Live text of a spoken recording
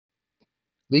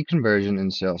Lead conversion in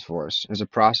Salesforce is a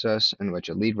process in which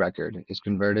a lead record is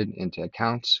converted into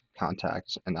accounts,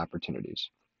 contacts, and opportunities.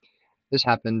 This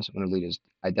happens when a lead is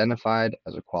identified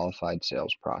as a qualified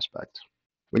sales prospect.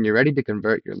 When you're ready to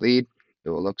convert your lead, it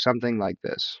will look something like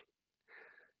this.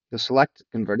 You'll select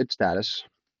Converted Status,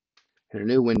 and a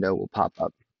new window will pop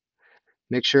up.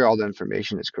 Make sure all the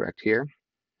information is correct here,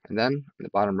 and then in the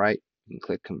bottom right, you can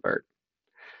click Convert.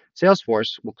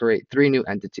 Salesforce will create three new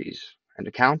entities: an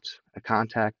account, a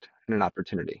contact, and an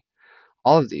opportunity.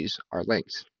 All of these are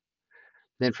linked.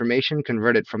 The information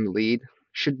converted from the lead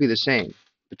should be the same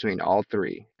between all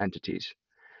three entities.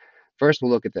 First,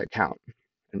 we'll look at the account,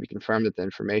 and we confirm that the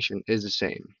information is the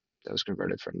same that was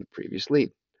converted from the previous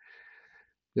lead.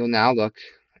 We'll now look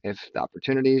if the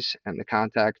opportunities and the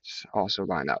contacts also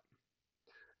line up.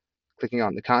 Clicking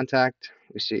on the contact,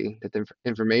 we see that the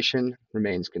information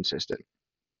remains consistent.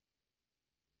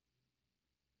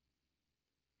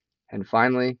 And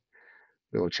finally,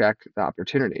 we will check the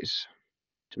opportunities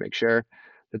to make sure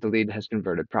that the lead has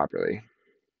converted properly.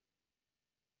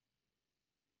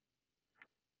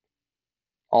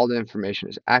 All the information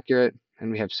is accurate,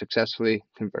 and we have successfully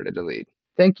converted a lead.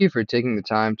 Thank you for taking the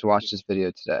time to watch this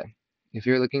video today. If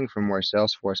you're looking for more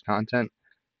Salesforce content,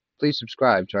 please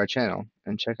subscribe to our channel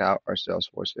and check out our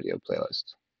Salesforce video playlist.